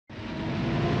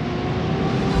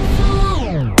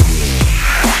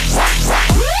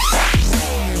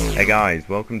Hey guys,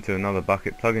 welcome to another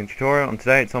Bukkit plugin tutorial, and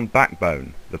today it's on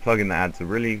Backbone, the plugin that adds a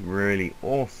really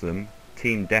awesome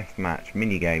team deathmatch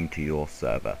minigame to your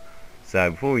server.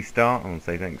 So before we start, I want to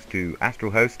say thanks to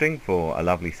Astral Hosting for a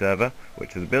lovely server,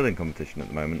 which is a building competition at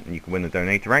the moment, and you can win a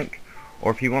donator rank. Or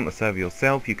if you want the server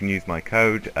yourself, you can use my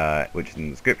code, which is in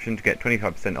the description, to get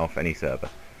 25% off any server.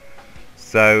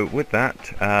 So with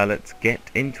that, let's get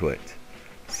into it.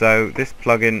 So this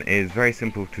plugin is very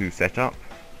simple to set up,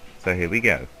 so here we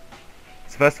go.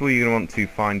 So first of all, you're going to want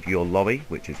to find your lobby,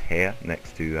 which is here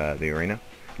next to the arena.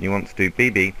 And you want to do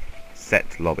BB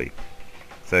set lobby.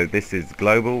 So this is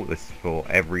global, this is for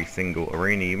every single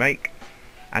arena you make.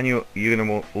 And you're going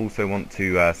to also want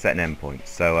to set an endpoint.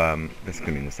 So this is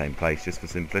going to be in the same place just for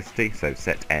simplicity, so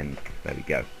set end, there we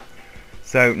go.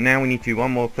 So now we need to do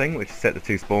one more thing, which is set the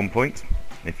 2 spawn points.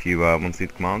 If you want to see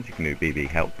the commands, you can do BB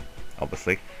help,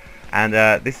 obviously. And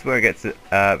this is where it gets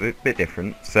a bit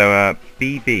different. So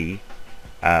BB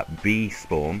B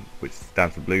spawn, which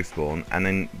stands for blue spawn, and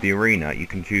then the arena you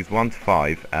can choose 1 to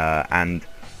 5, and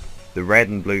the red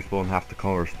and blue spawn have to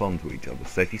correspond to each other.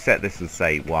 So if you set this as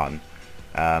say 1,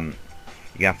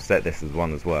 you have to set this as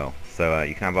 1 as well. So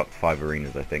you can have up to 5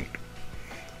 arenas, I think.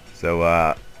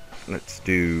 So let's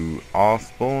do R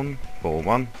spawn for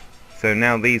 1. So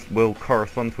now these will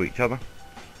correspond to each other,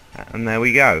 and there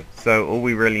we go. So all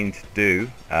we really need to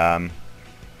do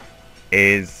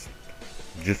is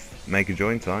just make a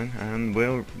join sign and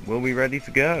we'll be ready to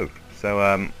go.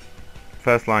 So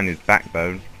first line is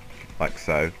backbone, like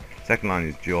so. Second line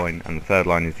is join, and the third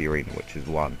line is the arena, which is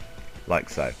 1, like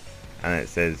so. And it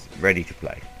says ready to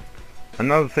play.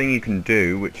 Another thing you can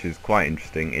do, which is quite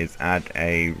interesting, is add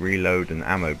a reload and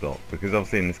ammo block, because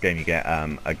obviously in this game you get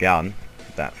a gun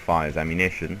that fires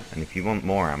ammunition, and if you want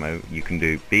more ammo you can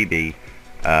do BB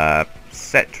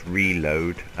set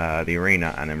reload the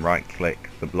arena, and then right click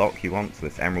the block you want, so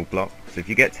this emerald block. So if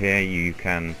you get to here you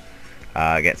can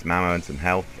get some ammo and some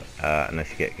health,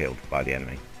 unless you get killed by the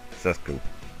enemy. So that's cool.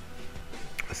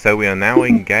 So we are now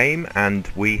in game, and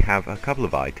we have a couple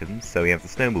of items. So we have the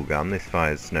snowball gun, this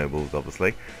fires snowballs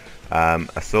obviously,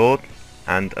 a sword,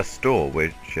 and a store,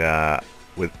 which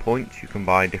with points you can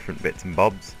buy different bits and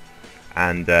bobs,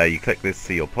 and you click this to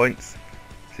see your points.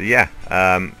 So yeah,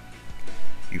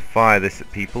 you fire this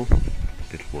at people,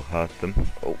 it will hurt them.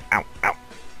 Oh, ow, ow,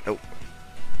 oh.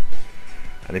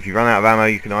 And if you run out of ammo,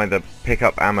 you can either pick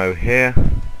up ammo here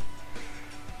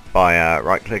by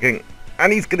right clicking.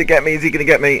 And he's gonna get me, is he gonna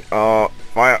get me? Oh,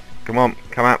 fire, come on,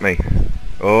 come at me.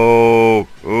 Oh,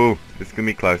 ooh, this is gonna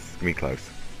be close, it's gonna be close.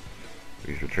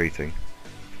 He's retreating.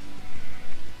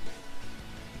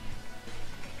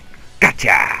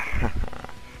 Gotcha!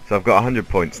 So I've got 100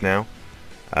 points now.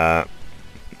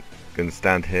 Gonna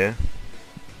stand here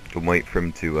and wait for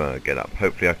him to get up.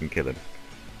 Hopefully I can kill him.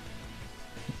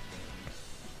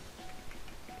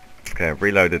 Okay, I've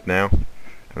reloaded now,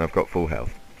 and I've got full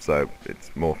health, so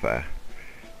it's more fair.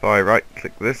 If I right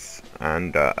click this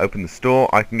and open the store,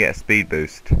 I can get a speed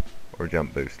boost or a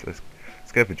jump boost. Let's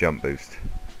go for jump boost.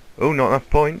 Oh, not enough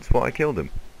points. What, I killed him.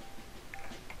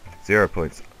 0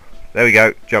 points. There we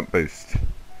go, jump boost.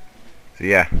 So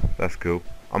yeah, that's cool.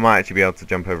 I might actually be able to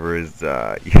jump over his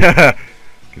yeah,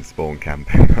 can spawn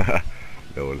camping.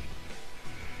 Lol. So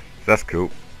that's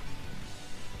cool.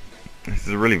 This is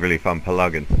a really fun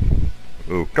plugin.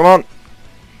 Ooh, come on!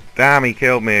 Damn, he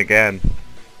killed me again.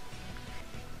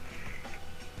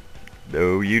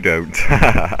 No, you don't.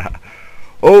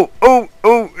 Oh,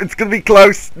 it's gonna be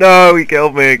close. No, he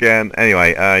killed me again. Anyway,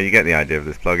 you get the idea of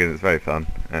this plugin. It's very fun.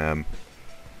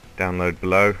 Download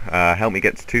below. Help me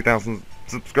get to 2,000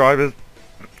 subscribers.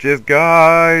 Cheers,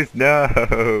 guys.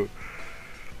 No.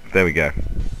 There we go.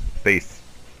 Peace.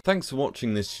 Thanks for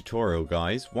watching this tutorial,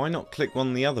 guys. Why not click one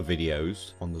of the other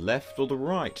videos on the left or the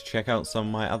right to check out some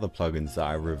of my other plugins that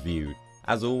I reviewed.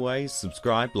 As always,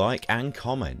 subscribe, like and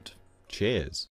comment. Cheers.